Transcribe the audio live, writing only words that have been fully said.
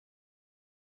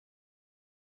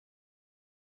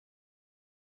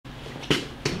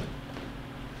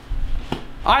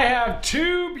I have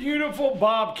two beautiful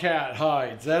bobcat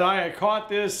hides that I had caught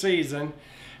this season,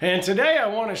 and today I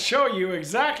want to show you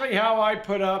exactly how I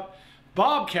put up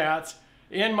bobcats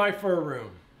in my fur room.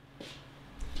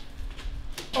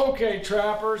 Okay,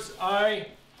 trappers, I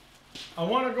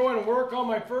want to go and work on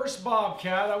my first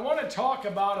bobcat. I want to talk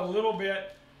about a little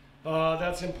bit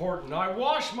that's important. I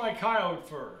wash my coyote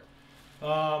fur.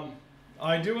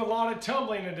 I do a lot of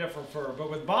tumbling of different fur, but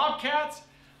with bobcats,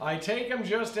 I take them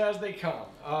just as they come.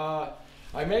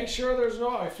 I make sure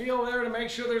I feel there to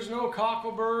make sure there's no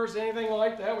cockleburrs, anything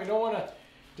like that. We don't want to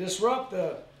disrupt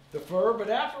the fur, but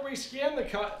after we skin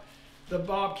the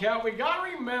bobcat, we got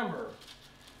to remember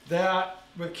that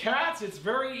with cats, it's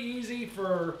very easy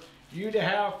for you to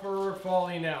have fur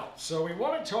falling out. So we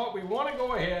want to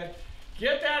go ahead,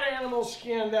 get that animal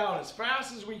skinned out as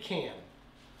fast as we can.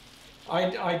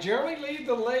 I generally leave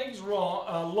the legs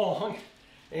long,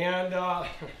 and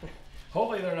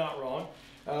hopefully they're not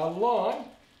long,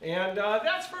 and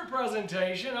that's for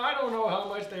presentation. I don't know how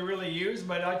much they really use,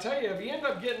 but I tell you, if you end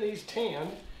up getting these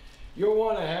tanned, you'll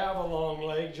want to have a long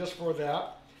leg just for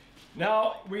that.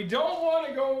 Now, we don't want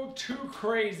to go too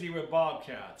crazy with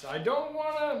bobcats. I'm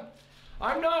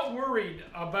not worried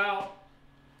about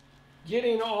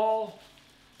getting all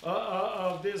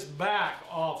of this back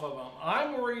off of them.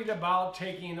 I'm worried about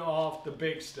taking off the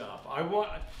big stuff.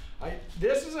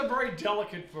 This is a very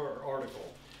delicate fur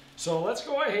article. So let's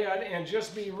go ahead and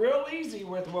just be real easy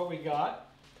with what we got.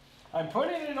 I'm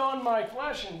putting it on my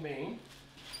fleshing beam.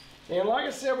 And like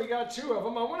I said, we got two of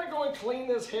them. I want to go and clean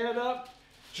this head up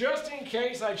just in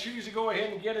case I choose to go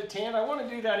ahead and get it tanned. I want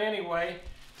to do that anyway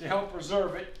to help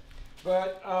preserve it.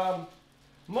 But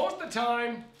most of the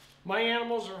time, my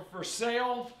animals are for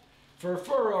sale for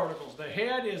fur articles. The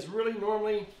head is really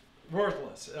normally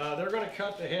worthless. They're going to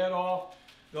cut the head off.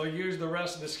 They'll use the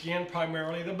rest of the skin,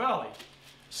 primarily the belly.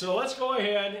 So let's go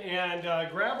ahead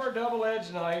and grab our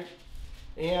double-edged knife,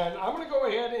 and I'm going to go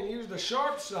ahead and use the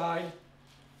sharp side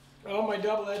of my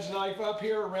double-edged knife up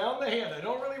here around the head. I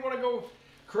don't really want to go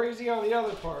crazy on the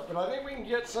other part, but I think we can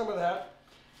get some of that.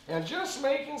 And just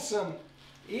making some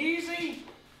easy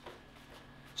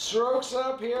strokes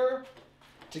up here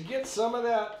to get some of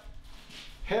that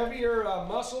heavier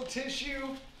muscle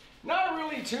tissue. Not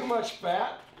really too much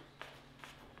fat.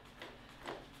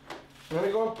 I'm going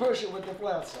to go and push it with the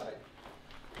flat side.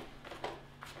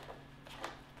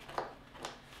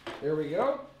 There we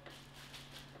go.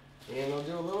 And I'll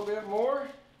do a little bit more.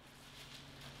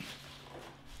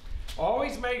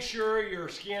 Always make sure your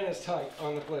skin is tight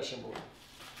on the fleshing board.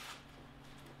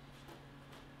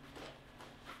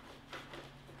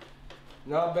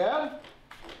 Not bad.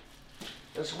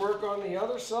 Let's work on the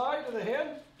other side of the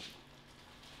head.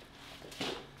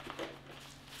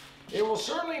 It will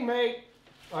certainly make,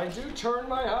 I do turn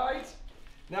my hides.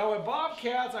 Now with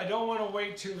bobcats, I don't want to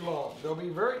wait too long. They'll be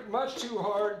very much too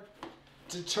hard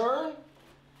to turn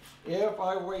if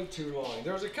I wait too long.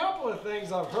 There's a couple of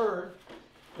things I've heard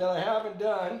that I haven't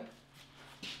done.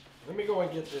 Let me go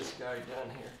and get this guy done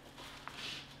here.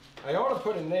 I ought to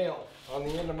put a nail on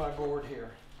the end of my board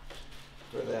here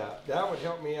for that. That would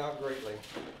help me out greatly.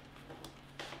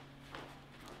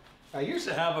 I used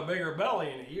to have a bigger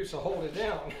belly and it used to hold it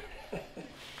down.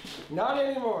 Not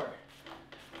anymore.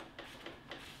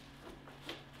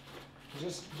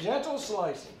 Just gentle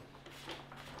slicing.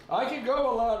 I could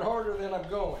go a lot harder than I'm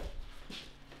going,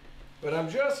 but I'm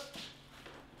just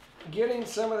getting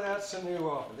some of that sinew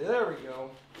off. There we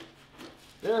go.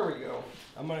 There we go.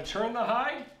 I'm going to turn the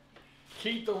hide,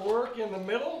 keep the work in the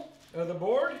middle of the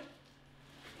board.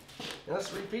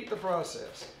 Let's repeat the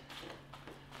process.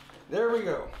 There we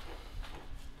go.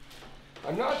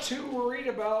 I'm not too worried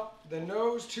about the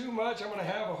nose too much. I'm going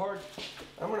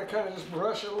to kind of just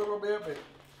brush it a little bit, but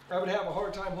I would have a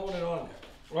hard time holding it on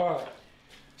there. All right.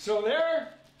 So there,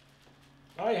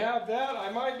 I have that. I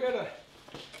might get a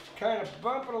kind of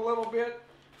bump it a little bit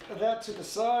of that to the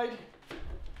side.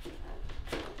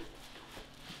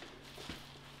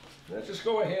 Let's just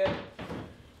go ahead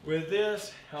with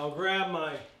this. I'll grab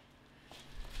my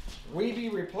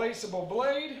Weeby replaceable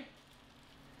blade,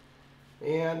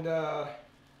 and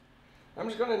I'm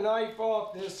just going to knife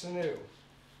off this sinew.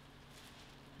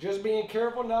 Just being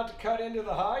careful not to cut into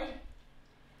the hide,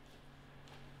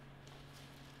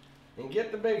 and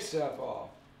get the big stuff off.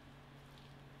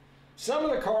 Some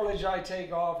of the cartilage I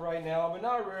take off right now, but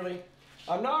not really.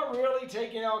 I'm not really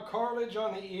taking out cartilage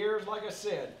on the ears. Like I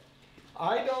said,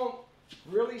 I don't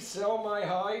really sell my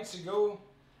hides to go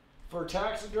for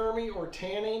taxidermy or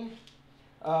tanning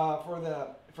for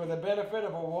the benefit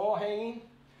of a wall hanging.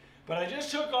 But I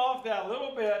just took off that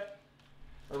little bit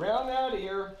around that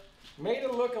ear, made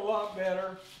it look a lot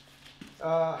better.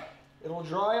 It'll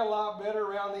dry a lot better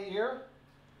around the ear.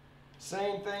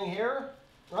 Same thing here.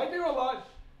 I do a lot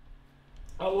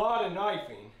of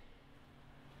knifing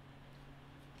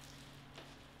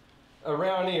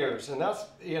around ears, and that's,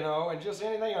 you know, and just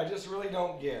anything I just really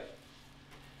don't get.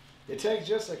 It takes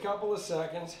just a couple of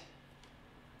seconds,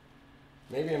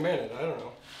 maybe a minute, I don't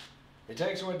know. It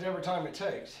takes whatever time it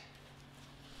takes.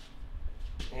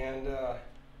 And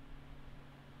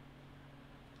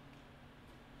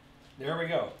there we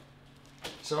go.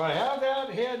 So I have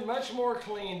that head much more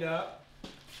cleaned up.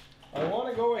 I want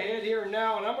to go ahead here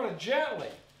now, and I'm going to gently,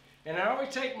 and I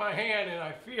always take my hand and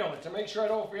I feel it to make sure I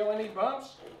don't feel any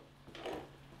bumps.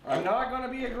 I'm not going to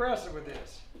be aggressive with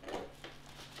this.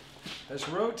 Let's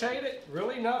rotate it,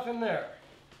 really nothing there.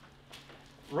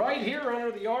 Right here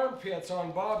under the armpits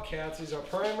on bobcats is our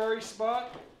primary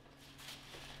spot.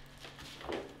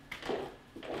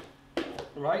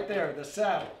 Right there, the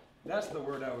saddle. That's the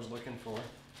word I was looking for.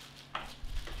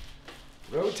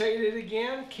 Rotate it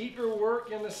again, keep your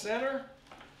work in the center.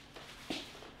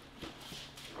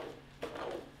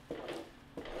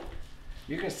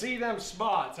 You can see them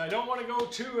spots. I don't want to go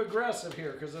too aggressive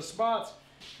here because the spots,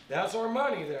 that's our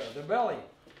money there, the belly.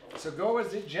 So go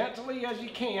as gently as you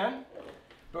can,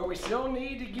 but we still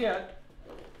need to get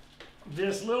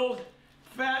this little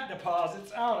fat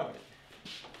deposits out of it.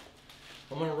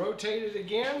 I'm going to rotate it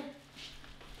again.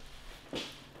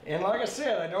 And like I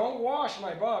said, I don't wash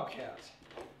my bobcats.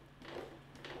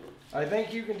 I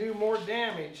think you can do more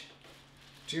damage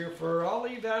to your fur. I'll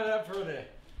leave that up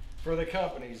for the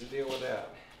companies to deal with that.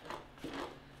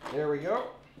 There we go.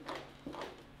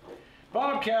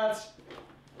 Bobcats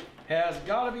has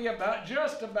got to be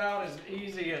just about as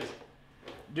easy as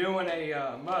doing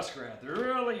a muskrat. There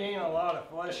really ain't a lot of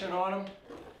fleshing on them.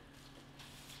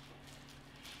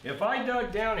 If I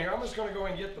dug down here, I'm just going to go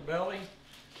and get the belly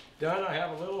done. I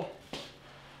have a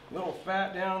little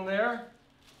fat down there.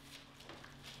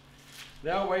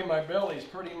 That way my belly's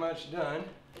pretty much done.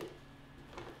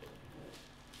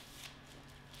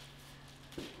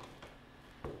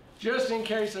 Just in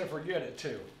case I forget it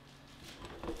too.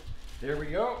 There we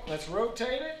go. Let's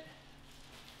rotate it.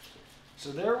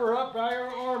 So there we're up by our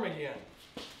arm again.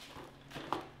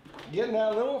 Getting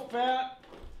that little fat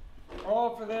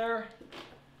off of there.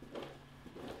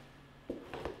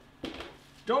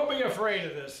 Don't be afraid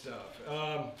of this stuff.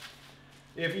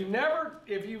 If you've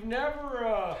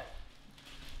never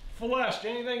fleshed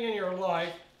anything in your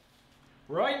life,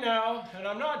 right now, and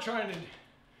I'm not trying to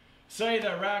say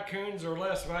that raccoons are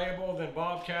less valuable than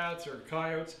bobcats or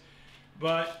coyotes,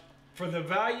 but for the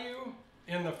value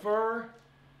in the fur,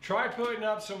 try putting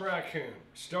up some raccoon.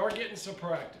 Start getting some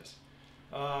practice.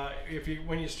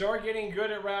 When you start getting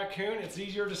good at raccoon, it's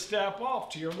easier to step off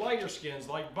to your lighter skins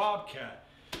like bobcat,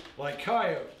 like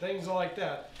coyote, things like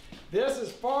that. This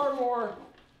is far more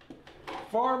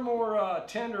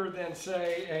tender than,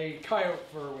 say, a coyote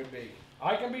fur would be.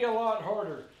 I can be a lot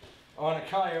harder on a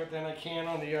coyote than I can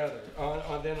on the other,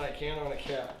 than I can on a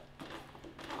cat.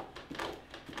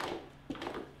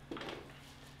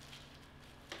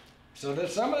 So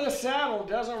that some of the saddle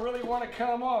doesn't really want to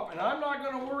come off, and I'm not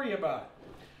going to worry about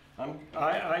it.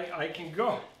 I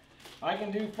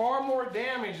can do far more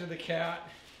damage to the cat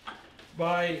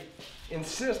by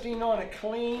insisting on a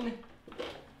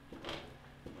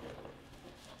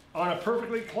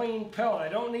perfectly clean pelt. I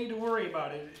don't need to worry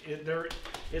about it.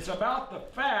 It's about the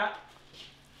fat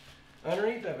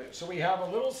underneath of it. So we have a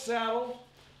little saddle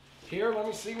here. Let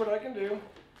me see what I can do.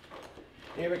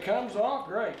 If it comes off,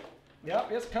 great.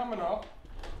 Yep, it's coming off.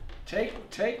 Take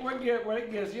what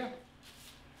it gives you.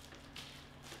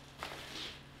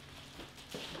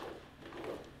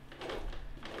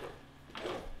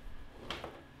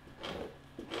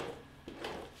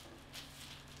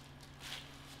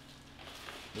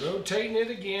 Rotating it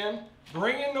again,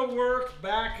 bringing the work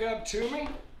back up to me.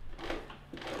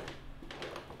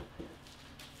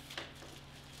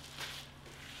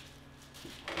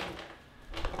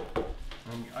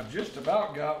 I've just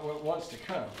about got what wants to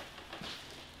come.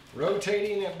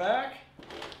 Rotating it back.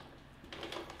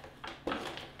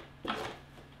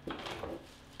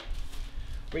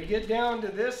 We get down to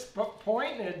this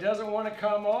point and it doesn't want to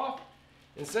come off.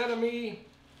 Instead of me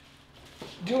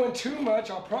doing too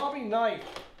much, I'll probably knife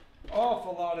off a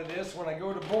lot of this when I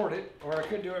go to board it, or I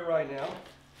could do it right now.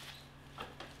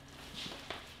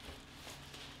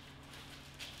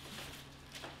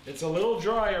 It's a little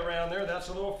dry around there. That's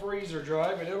a little freezer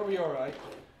dry, but it'll be all right.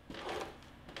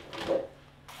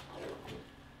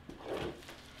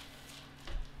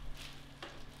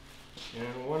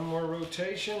 And one more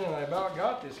rotation and I about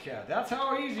got this cat. That's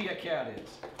how easy a cat is.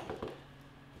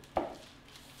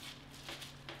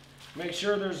 Make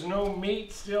sure there's no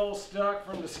meat still stuck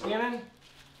from the skinning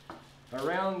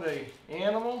around the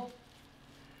animal.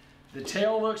 The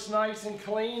tail looks nice and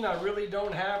clean. I really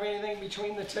don't have anything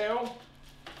between the tail.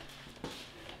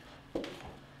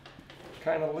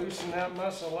 Kind of loosen that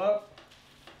muscle up.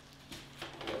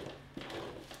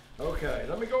 Okay,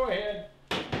 let me go ahead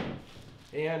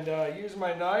and use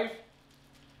my knife.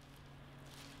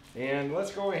 And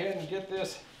let's go ahead and get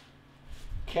this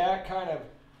cat kind of,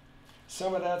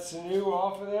 some of that sinew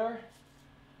off of there.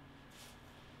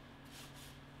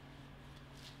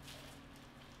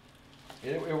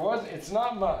 It's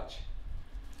not much.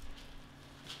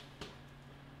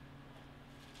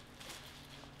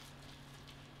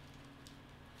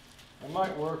 I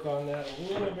might work on that a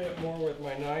little bit more with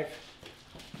my knife.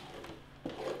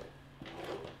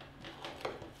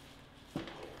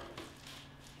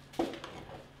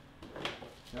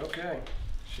 Okay,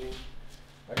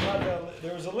 I got that.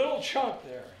 There was a little chunk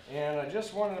there, and I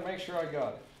just wanted to make sure I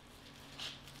got it.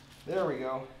 There we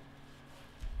go.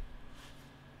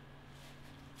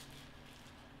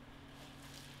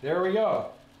 There we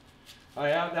go.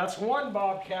 That's one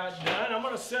bobcat done. I'm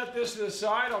going to set this to the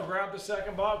side. I'll grab the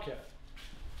second bobcat.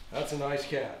 That's a nice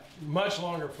cat. Much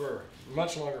longer fur.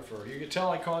 Much longer fur. You can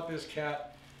tell I caught this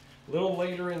cat a little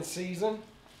later in season.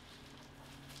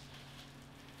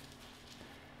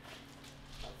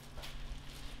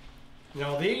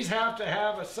 Now these have to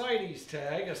have a CITES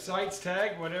tag, a CITES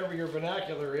tag, whatever your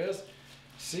vernacular is.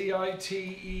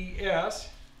 C-I-T-E-S,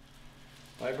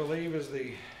 I believe is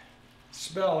the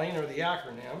spelling or the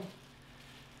acronym.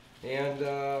 And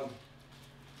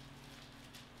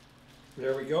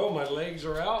there we go, my legs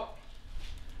are out.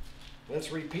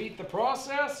 Let's repeat the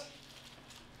process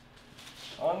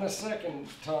on the second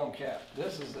tomcat.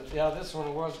 This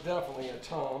one was definitely a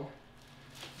tom.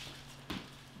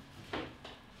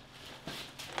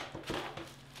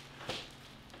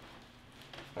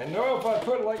 I know if I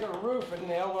put like a roofing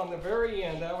nail on the very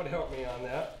end, that would help me on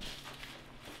that.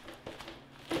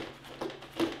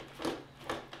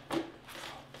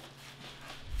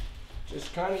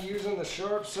 Just kind of using the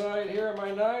sharp side here of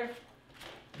my knife,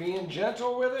 being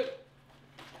gentle with it.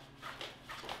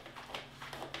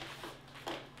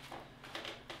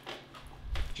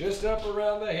 Just up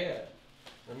around the head.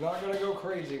 I'm not going to go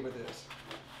crazy with this.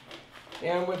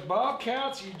 And with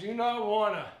bobcats, you do not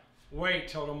want to wait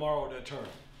till tomorrow to turn.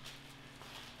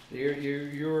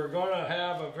 You're going to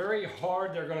have a very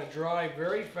hard, they're going to dry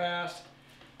very fast.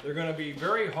 They're going to be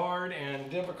very hard and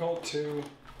difficult to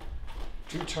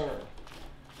turn.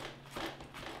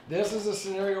 This is a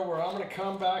scenario where I'm going to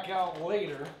come back out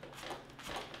later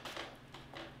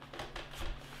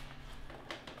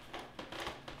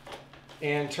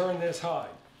and turn this hide.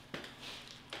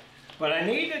 But I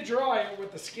need to dry it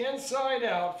with the skin side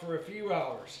out for a few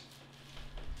hours.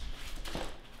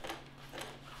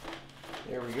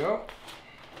 There we go.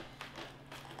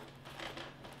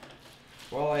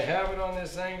 While I have it on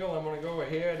this angle, I'm going to go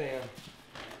ahead and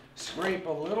scrape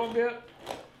a little bit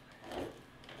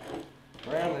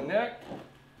around the neck.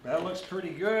 That looks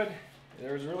pretty good.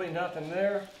 There's really nothing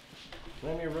there.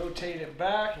 Let me rotate it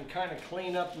back and kind of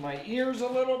clean up my ears a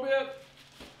little bit.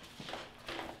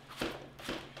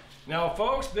 Now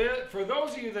folks, for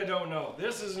those of you that don't know,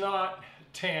 this is not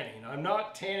tanning. I'm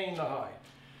not tanning the hide.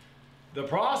 The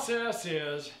process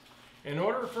is, in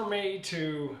order for me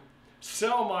to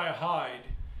sell my hide,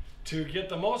 to get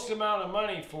the most amount of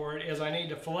money for it, is I need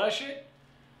to flesh it.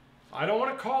 I don't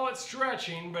want to call it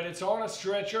stretching, but it's on a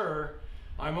stretcher.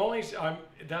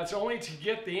 That's only to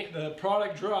get the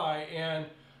product dry, and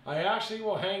I actually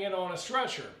will hang it on a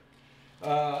stretcher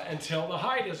until the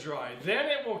hide is dry. Then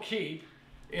it will keep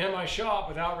in my shop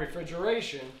without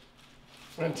refrigeration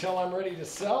until I'm ready to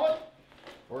sell it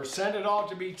or send it off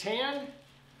to be tanned,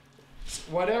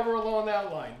 whatever along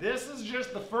that line. This is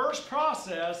just the first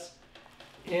process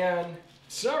in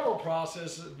several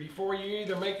processes before you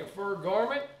either make a fur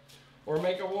garment or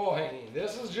make a wall hanging.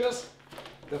 This is just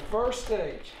the first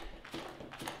stage.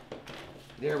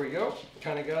 There we go,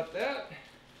 kind of got that.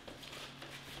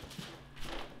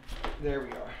 There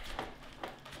we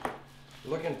are.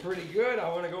 Looking pretty good. I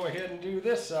want to go ahead and do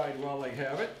this side while I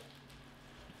have it.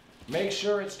 Make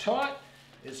sure it's taut.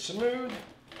 It's smooth.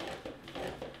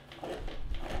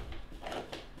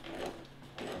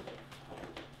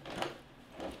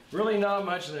 Really not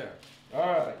much there. All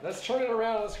right, let's turn it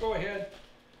around. Let's go ahead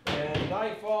and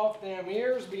knife off them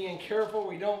ears, being careful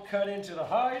we don't cut into the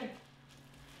hide.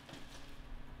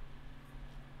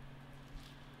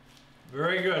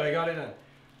 Very good, I got it in.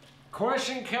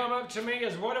 Question come up to me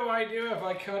is, what do I do if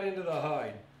I cut into the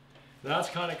hide? That's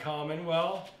kind of common.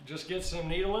 Well, just get some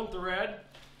needle and thread.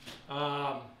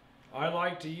 I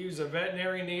like to use a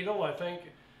veterinary needle. I think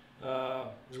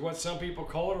is what some people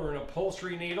call it, or an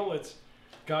upholstery needle. It's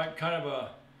got kind of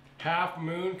a half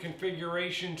moon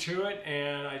configuration to it,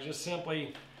 and I just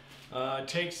simply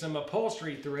take some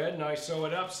upholstery thread and I sew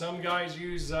it up. Some guys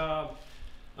use the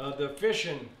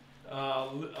fishing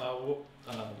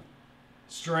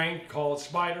string called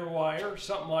spider wire,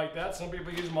 something like that. Some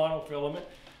people use monofilament,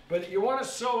 but you want to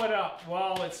sew it up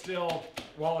while it's still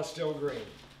green.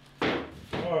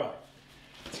 All right,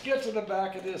 let's get to the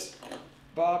back of this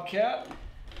bobcat.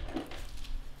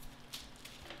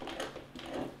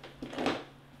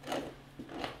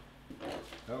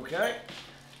 Okay,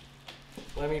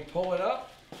 let me pull it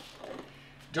up.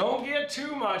 Don't get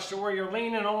too much to where you're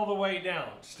leaning all the way down.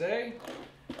 Stay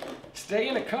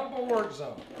in a comfortable work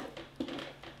zone.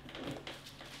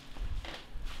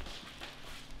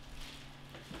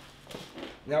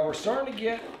 Now we're starting to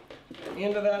get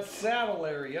into that saddle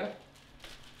area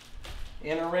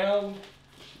and around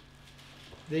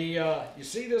the, you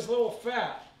see this little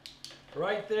fat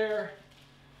right there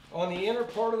on the inner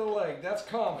part of the leg. That's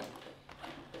common.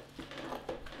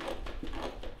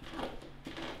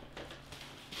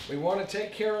 We want to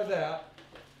take care of that.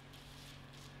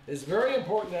 It's very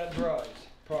important that dries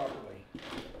properly.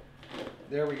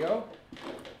 There we go.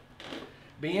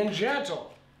 Being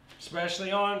gentle,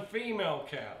 especially on female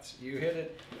cats. You hit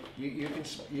it, you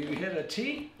hit a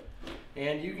T,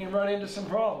 and you can run into some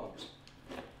problems.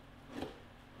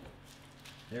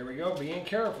 There we go. Being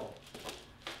careful.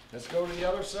 Let's go to the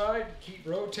other side. Keep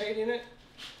rotating it.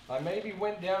 I maybe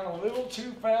went down a little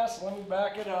too fast. Let me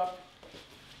back it up.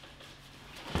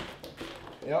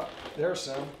 Yep, there's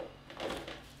some.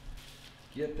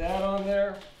 Get that on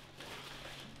there.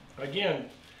 Again,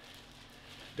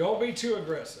 don't be too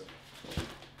aggressive.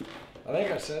 I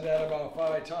think I said that about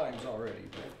 5 times already.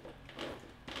 But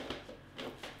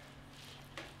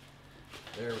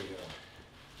there we go.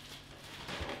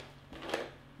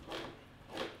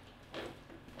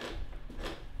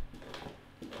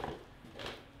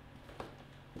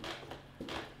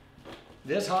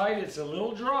 This hide, it's a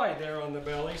little dry there on the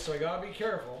belly, so I gotta be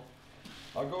careful.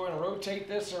 I'll go and rotate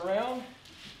this around.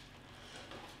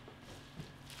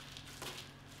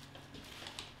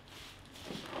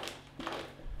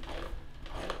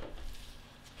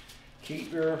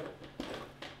 Keep your,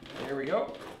 there we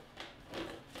go.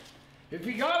 If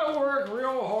you gotta work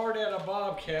real hard at a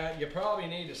bobcat, you probably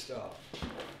need to stop.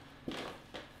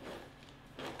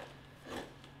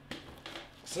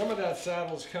 Some of that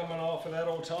saddle's coming off of that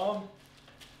old Tom.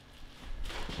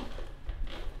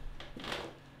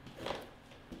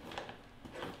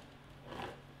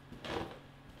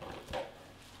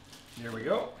 There we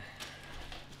go.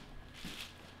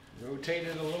 Rotate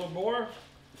it a little more.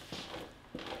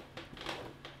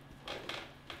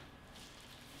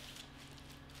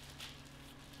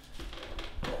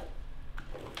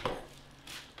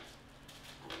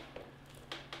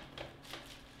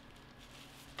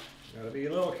 Gotta be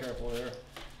a little careful there.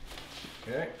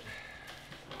 Okay.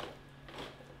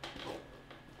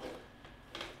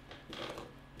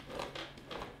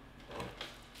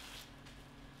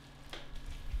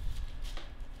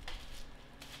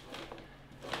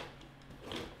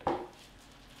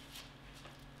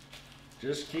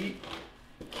 Just keep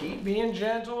being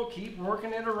gentle, keep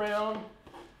working it around.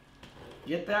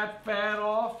 Get that fat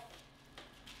off.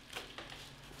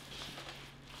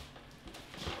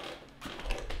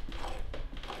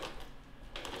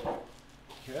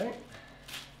 Okay.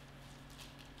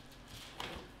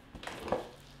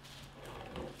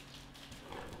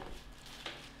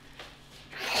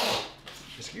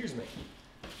 Excuse me.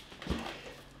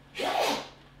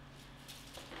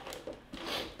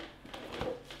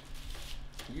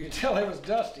 You can tell it was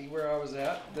dusty where I was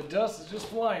at. The dust is just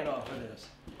flying off of this.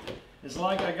 It's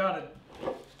like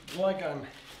like I'm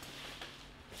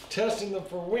testing them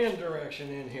for wind direction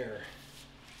in here.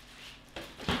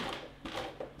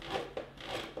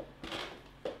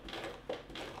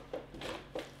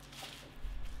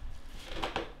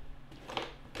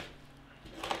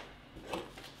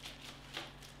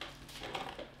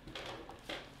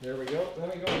 There we go.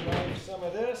 Let me go and knife some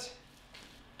of this.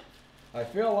 I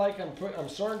feel like I'm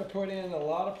starting to put in a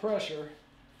lot of pressure,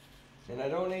 and I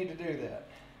don't need to do that.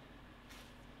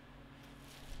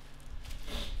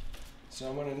 So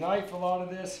I'm going to knife a lot of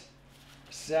this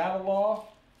saddle off,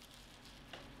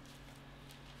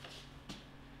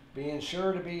 being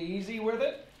sure to be easy with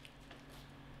it.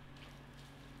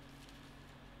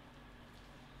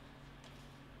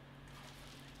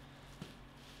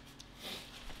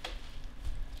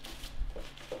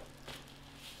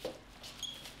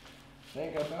 I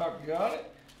think I about got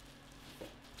it.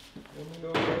 I'm going to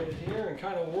go ahead here and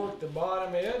kind of work the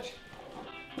bottom edge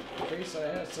in case I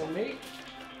have some meat.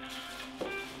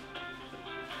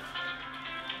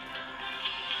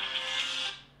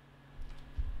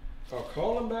 I'll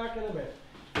call him back in a minute.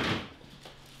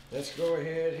 Let's go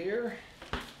ahead here.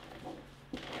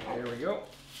 There we go.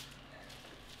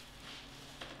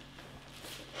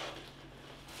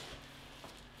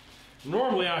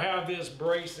 Normally I have this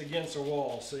braced against a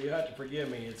wall, so you have to forgive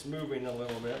me. It's moving a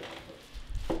little bit.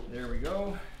 There we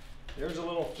go. There's a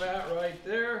little fat right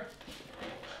there.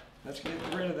 Let's get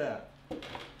rid of that.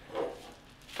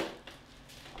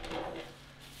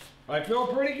 I feel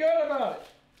pretty good about it.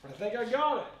 I think I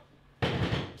got it.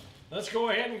 Let's go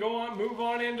ahead and move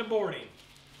on into boarding.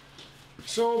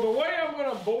 So the way I'm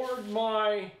going to board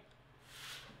my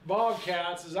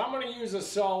Bobcats is I'm going to use a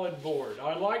solid board.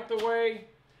 I like the way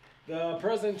the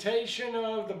presentation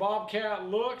of the Bobcat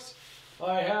looks.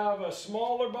 I have a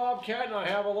smaller Bobcat and I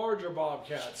have a larger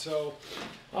Bobcat. So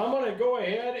I'm going to go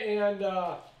ahead and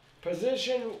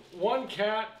position one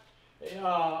cat.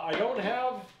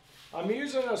 I'm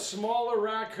using a smaller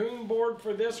raccoon board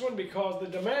for this one because the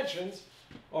dimensions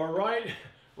are right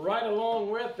along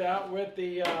with that, with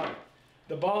the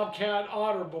Bobcat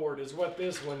Otter board is what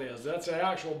this one is. That's an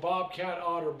actual Bobcat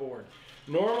Otter board.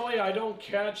 Normally I don't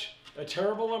catch a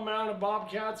terrible amount of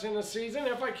Bobcats in a season.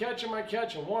 If I catch them,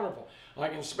 wonderful. I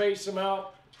can space them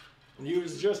out and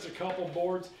use just a couple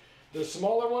boards. The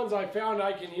smaller ones I found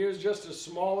I can use just a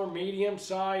smaller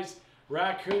medium-sized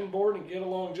raccoon board and get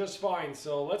along just fine.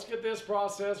 So let's get this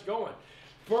process going.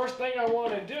 First thing I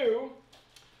want to do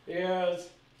is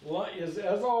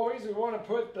as always, we want to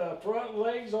put the front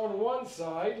legs on one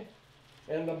side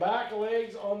and the back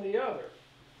legs on the other,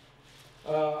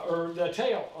 or the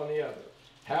tail on the other.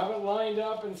 Have it lined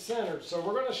up and centered. So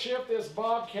we're going to shift this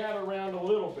Bobcat around a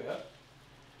little bit.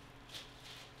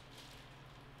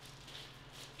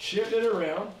 Shift it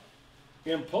around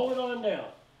and pull it on down.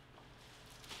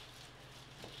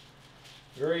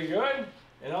 Very good.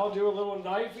 And I'll do a little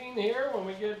knifing here when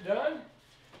we get done.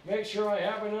 Make sure I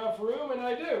have enough room, and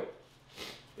I do.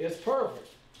 It's perfect.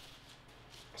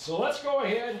 So let's go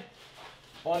ahead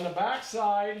on the back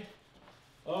side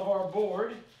of our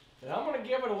board, and I'm going to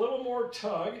give it a little more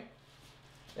tug.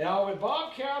 Now with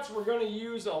Bobcats, we're going to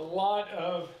use a lot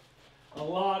of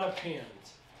pins.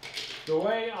 The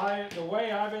way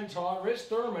I've been taught, Rich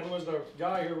Thurman was the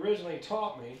guy who originally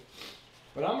taught me.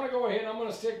 But I'm going to go ahead and I'm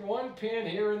going to stick one pin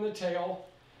here in the tail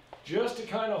just to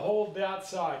kind of hold that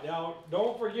side. Now,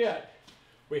 don't forget,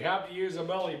 we have to use a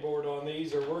belly board on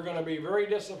these or we're going to be very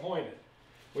disappointed.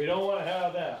 We don't want to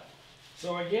have that.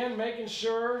 So again, making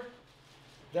sure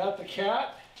that the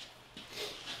cat,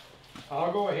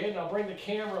 I'll go ahead and I'll bring the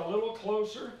camera a little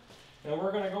closer and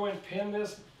we're going to go and pin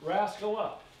this rascal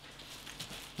up.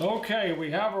 Okay,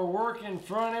 we have our work in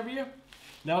front of you.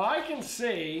 Now I can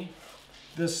see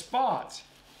the spots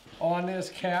on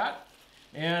this cat.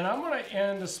 And I'm going to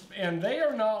end this, and they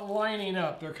are not lining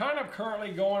up. They're kind of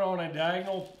currently going on a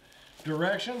diagonal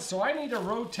direction, so I need to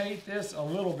rotate this a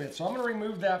little bit. So I'm going to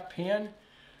remove that pin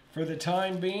for the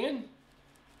time being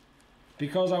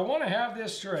because I want to have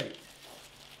this straight.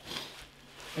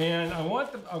 And I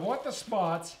want the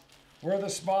spots where the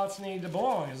spots need to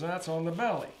belong, and that's on the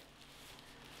belly.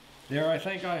 There, I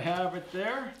think I have it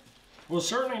there. We'll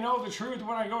certainly know the truth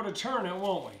when I go to turn it,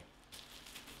 won't we?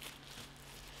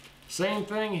 Same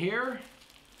thing here,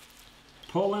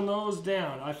 pulling those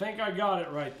down. I think I got it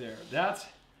right there.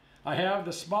 I have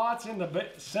the spots in the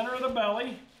center of the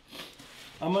belly.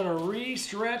 I'm going to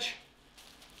re-stretch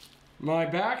my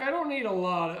back. I don't need a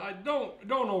lot. Don't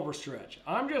overstretch.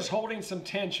 I'm just holding some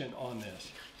tension on this.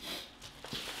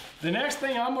 The next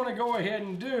thing I'm going to go ahead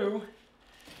and do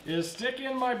is stick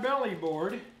in my belly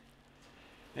board,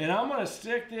 and I'm going to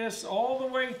stick this all the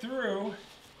way through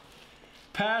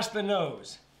past the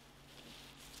nose.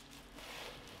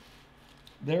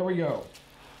 There we go.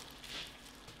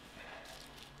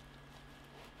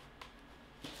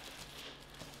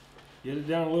 Get it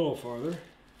down a little farther.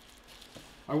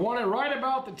 I want it right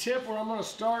about the tip where I'm going to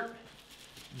start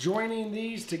joining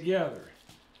these together.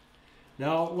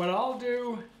 Now what I'll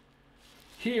do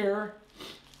here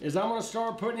is I'm going to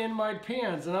start putting in my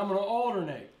pins and I'm going to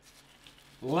alternate.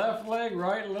 Left leg,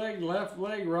 right leg, left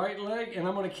leg, right leg, and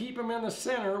I'm going to keep them in the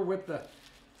center with the,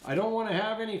 I don't want to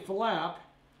have any flap.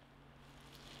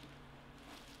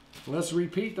 Let's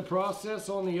repeat the process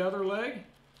on the other leg.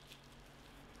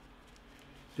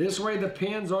 This way the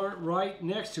pins aren't right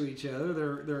next to each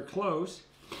other, they're close.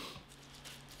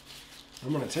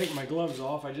 I'm going to take my gloves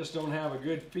off. I just don't have a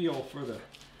good feel for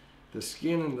the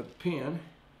skin and the pin.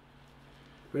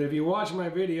 But if you watch my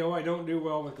video, I don't do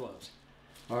well with gloves.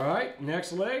 All right,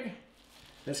 next leg.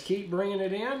 Let's keep bringing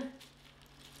it in.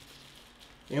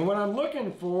 And what I'm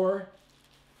looking for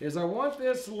is I want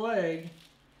this leg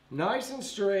nice and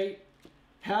straight,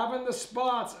 having the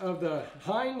spots of the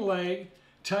hind leg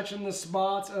touching the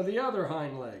spots of the other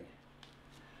hind leg.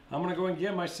 I'm going to go and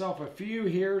give myself a few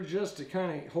here just to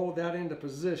kind of hold that into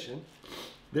position.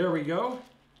 There we go.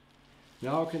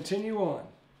 Now I'll continue on.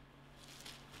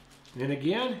 And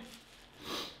again,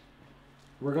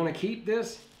 we're going to keep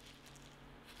this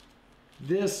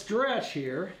stretch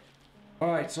here. All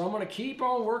right, so I'm going to keep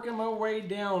on working my way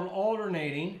down,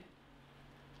 alternating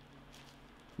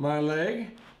my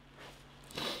leg,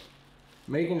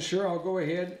 making sure I'll go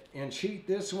ahead and cheat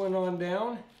this one on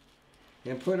down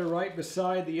and put it right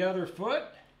beside the other foot.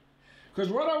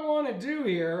 Because what I want to do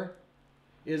here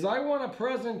is I want a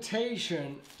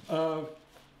presentation of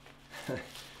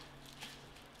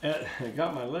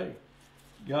got my leg,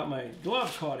 got my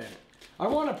glove caught in it. I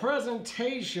want a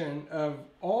presentation of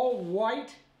all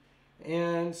white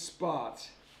and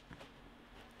spots.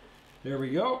 There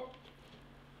we go.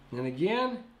 And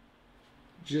again,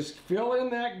 just fill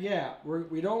in that gap.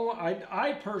 We don't want,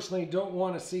 I personally don't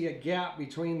want to see a gap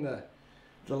between the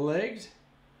legs.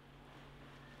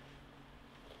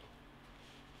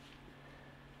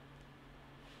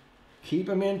 Keep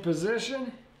them in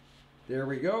position. There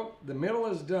we go. The middle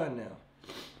is done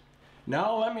now.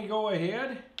 Now let me go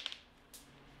ahead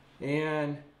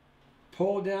and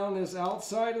pull down this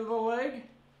outside of the leg.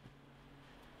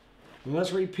 And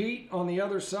let's repeat on the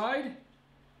other side.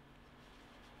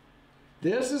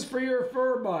 This is for your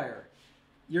fur buyer.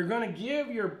 You're going to give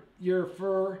your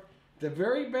fur the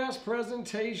very best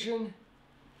presentation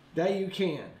that you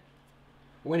can.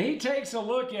 When he takes a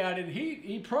look at it,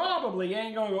 he probably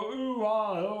ain't going to go, ooh,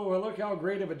 ah, oh, look how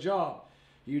great of a job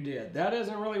you did. That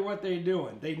isn't really what they're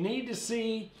doing. They need to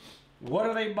see what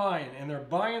are they buying, and they're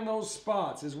buying those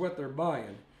spots is what they're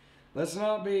buying. Let's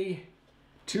not be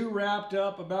too wrapped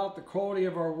up about the quality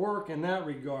of our work in that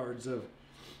regards of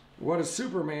what a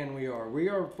Superman we are. We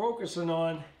are focusing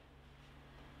on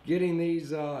getting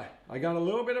these, I got a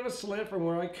little bit of a slit from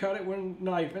where I cut it when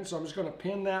knifing, so I'm just going to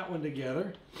pin that one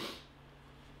together.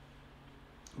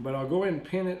 But I'll go ahead and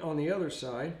pin it on the other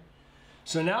side.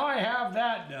 So now I have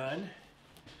that done.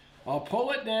 I'll pull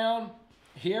it down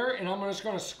here and I'm just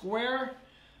going to square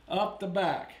up the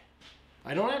back.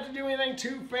 I don't have to do anything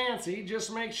too fancy,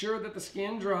 just make sure that the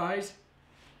skin dries.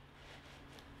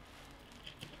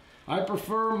 I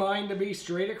prefer mine to be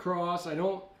straight across. I'm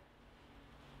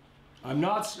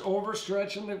not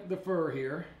overstretching the fur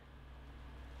here.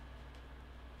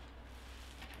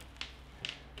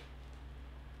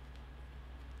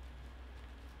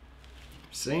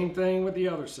 Same thing with the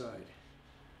other side.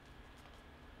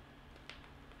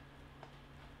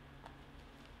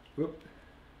 Whoop.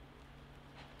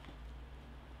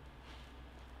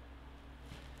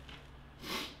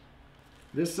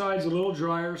 This side's a little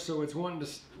drier, so it's wanting to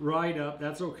ride up.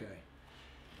 That's okay.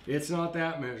 It's not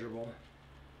that measurable.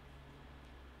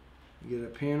 Get a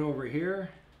pin over here,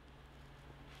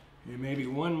 and maybe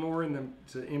one more in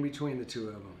between the two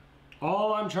of them.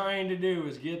 All I'm trying to do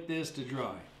is get this to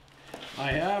dry.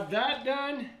 I have that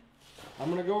done.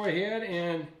 I'm going to go ahead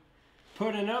and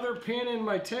put another pin in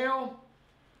my tail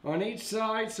on each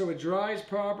side so it dries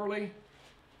properly.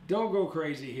 Don't go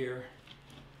crazy here.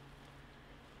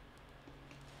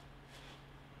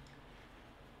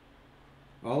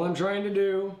 All I'm trying to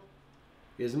do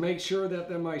is make sure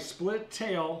that my split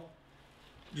tail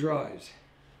dries.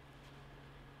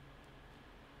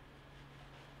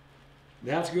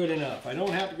 That's good enough. I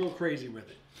don't have to go crazy with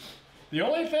it. The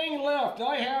only thing left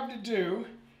I have to do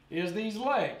is these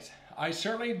legs. I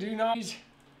certainly do not use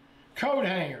coat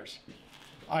hangers.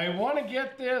 I want to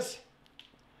get this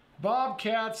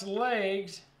Bobcat's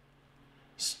legs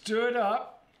stood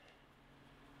up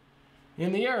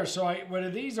in the air. So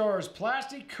what these are is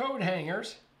plastic coat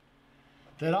hangers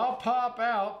that I'll pop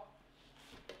out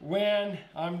when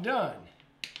I'm done,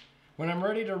 when I'm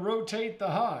ready to rotate the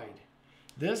hide.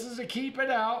 This is to keep it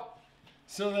out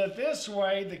so that this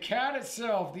way the cat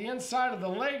itself, the inside of the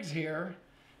legs here,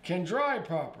 can dry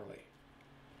properly.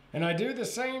 And I do the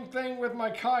same thing with my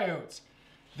coyotes.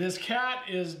 This cat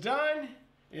is done.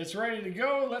 It's ready to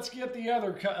go. Let's get the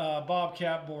other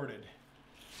bobcat boarded.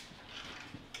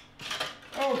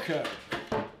 Okay.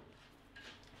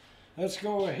 Let's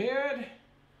go ahead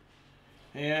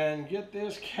and get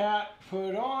this cat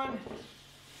put on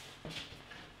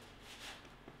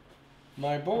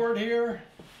my board here.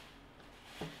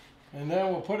 And then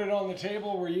we'll put it on the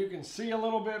table where you can see a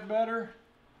little bit better.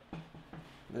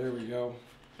 There we go.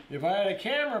 If I had a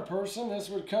camera person, this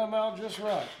would come out just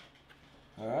right.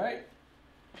 All right.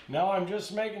 Now I'm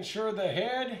just making sure the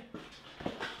head,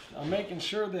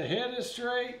 is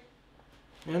straight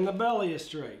and the belly is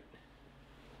straight.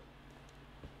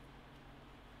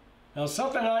 Now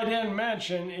something I didn't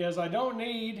mention is I don't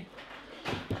need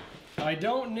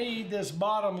this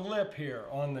bottom lip here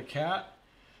on the cat.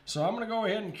 So I'm going to go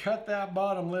ahead and cut that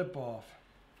bottom lip off.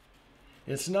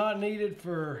 It's not needed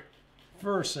for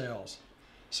fur sales.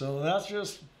 So that's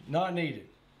just not needed.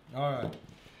 All right.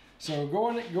 So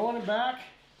going back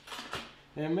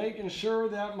and making sure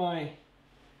that my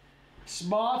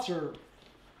spots are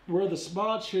where the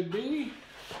spots should be.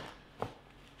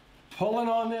 Pulling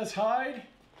on this hide.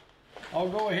 I'll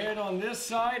go ahead on this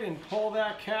side and pull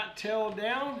that cat tail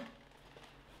down.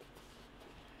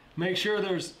 Make sure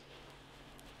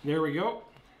there we go.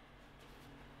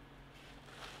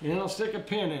 And I'll stick a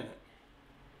pin in it.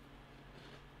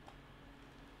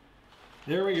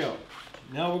 There we go.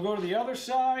 Now we'll go to the other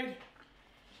side.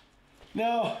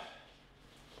 Now,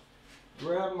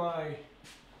 grab my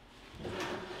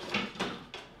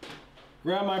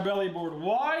belly board.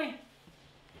 Why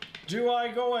do I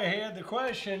go ahead? The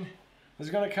question is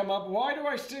going to come up. Why do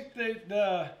I stick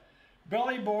the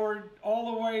belly board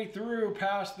all the way through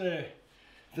past the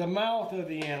mouth of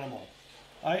the animal?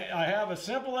 I have a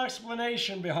simple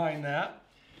explanation behind that.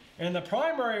 And the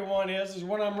primary one is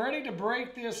when I'm ready to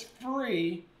break this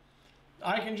free,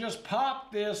 I can just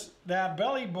pop that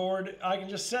belly board, I can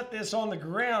just set this on the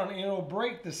ground and it'll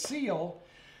break the seal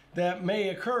that may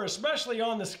occur, especially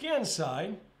on the skin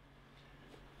side.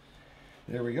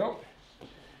 There we go.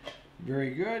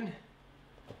 Very good.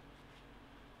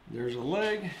 There's a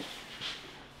leg.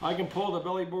 I can pull the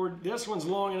belly board. This one's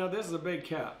long enough. This is a big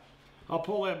cat. I'll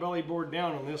pull that belly board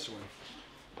down on this one.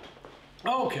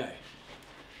 Okay.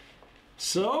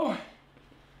 So,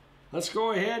 let's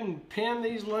go ahead and pin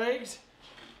these legs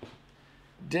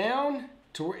down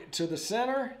to the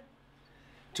center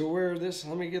to where this,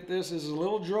 let me get this is a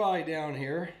little dry down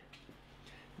here.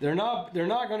 They're not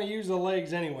going to use the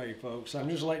legs anyway, folks. I'm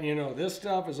just letting you know this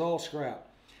stuff is all scrap.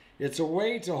 It's a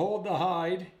way to hold the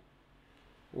hide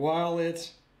while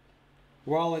it's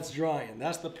drying.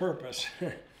 That's the purpose.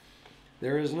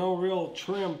 There is no real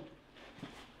trim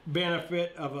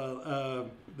benefit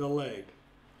of the leg.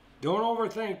 Don't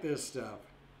overthink this stuff.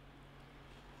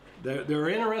 They're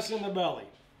interested in the belly.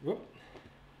 Whoop.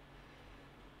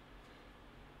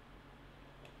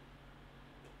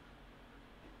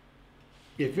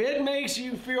 If it makes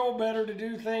you feel better to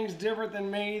do things different than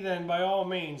me, then by all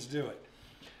means do it.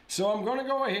 So I'm going to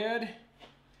go ahead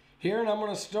here and I'm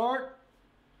going to start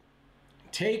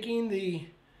taking the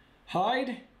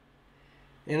hide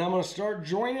and I'm going to start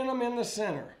joining them in the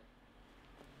center.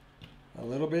 A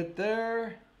little bit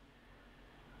there,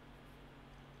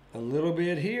 a little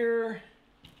bit here,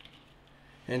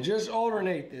 and just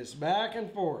alternate this back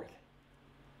and forth.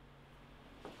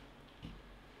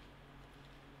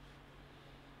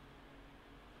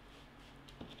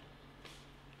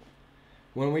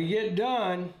 When we get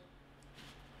done,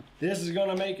 this is going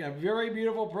to make a very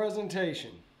beautiful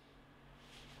presentation.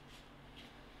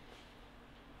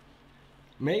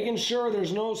 Making sure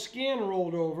there's no skin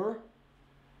rolled over.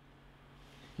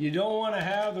 You don't want to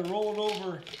have the rolled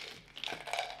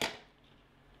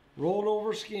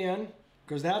over skin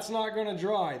because that's not going to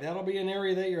dry. That'll be an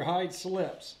area that your hide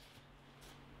slips.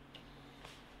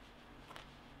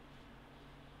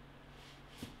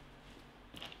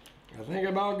 I think I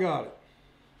about got it.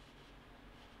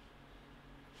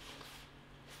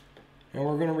 And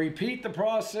we're going to repeat the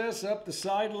process up the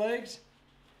side legs.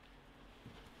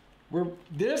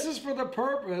 This is for the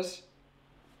purpose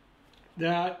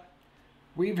that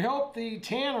we've helped the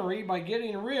tannery by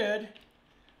getting rid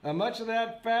of much of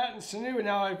that fat and sinew.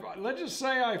 Now, let's just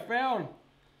say I found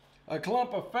a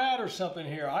clump of fat or something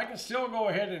here. I can still go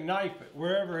ahead and knife it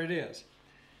wherever it is.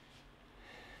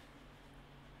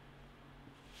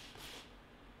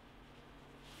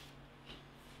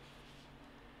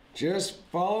 Just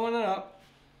following it up.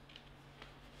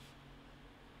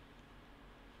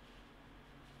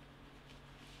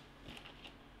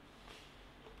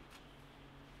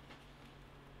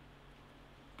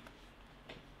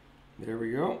 There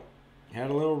we go. Had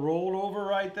a little rolled over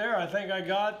right there. I think I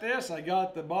got this. I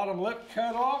got the bottom lip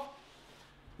cut off.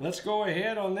 Let's go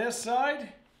ahead on this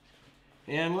side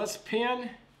and let's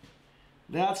pin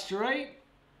that straight.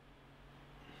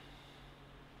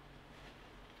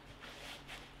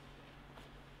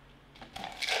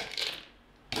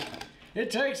 It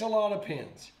takes a lot of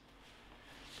pins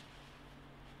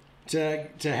to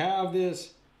have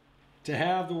this, to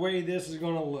have the way this is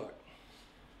going to look.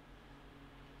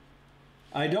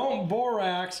 I don't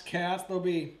borax cats,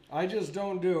 I just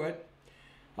don't do it.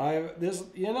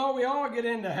 You know, we all get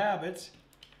into habits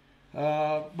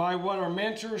by what our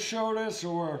mentors showed us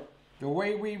or the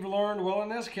way we've learned. Well, in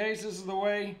this case, this is the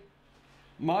way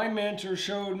my mentor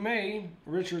showed me,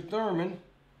 Richard Thurman.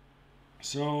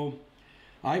 So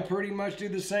I pretty much do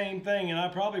the same thing, and I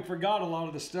probably forgot a lot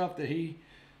of the stuff that he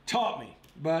taught me.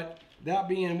 But that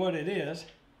being what it is,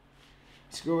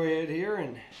 let's go ahead here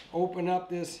and open up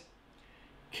this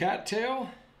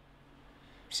cattail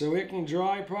so it can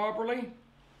dry properly.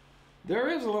 There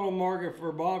is a little market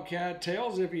for bobcat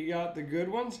tails if you got the good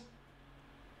ones.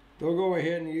 They'll go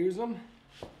ahead and use them.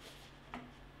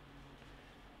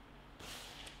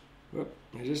 Whoop,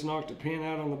 I just knocked a pin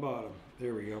out on the bottom.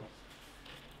 There we go.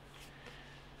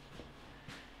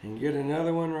 And get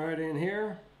another one right in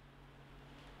here.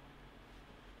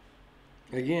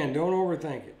 Again, don't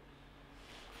overthink it.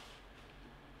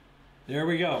 There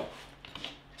we go.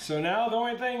 So now the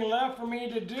only thing left for me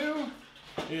to do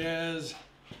is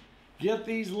get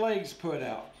these legs put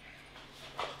out.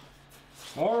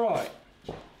 All right.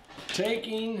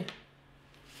 Taking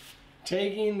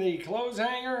the clothes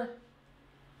hanger,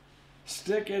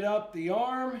 stick it up the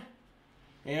arm,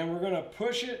 and we're going to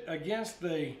push it against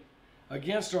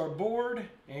our board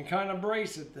and kind of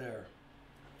brace it there.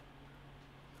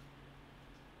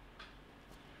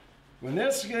 When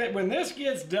this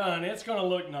gets done, it's going to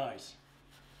look nice.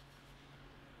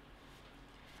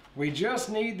 We just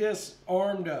need this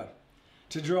arm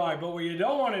to dry, but what you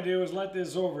don't want to do is let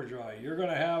this over dry. You're going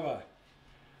to have a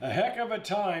heck of a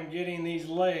time getting these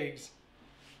legs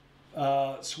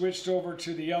switched over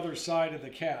to the other side of the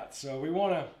cat. So we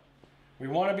want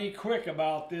to be quick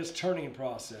about this turning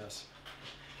process.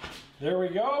 There we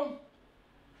go.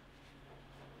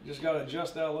 Just got to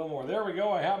adjust that a little more. There we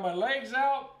go. I have my legs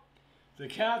out. The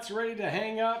cat's ready to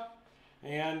hang up,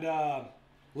 and I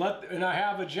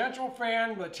have a gentle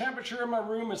fan. The temperature in my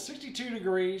room is 62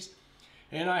 degrees,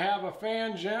 and I have a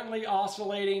fan gently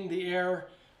oscillating the air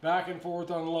back and forth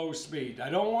on low speed. I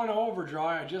don't want to over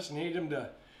dry. I just need it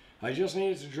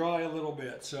to dry a little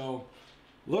bit. So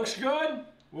looks good.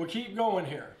 We'll keep going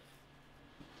here.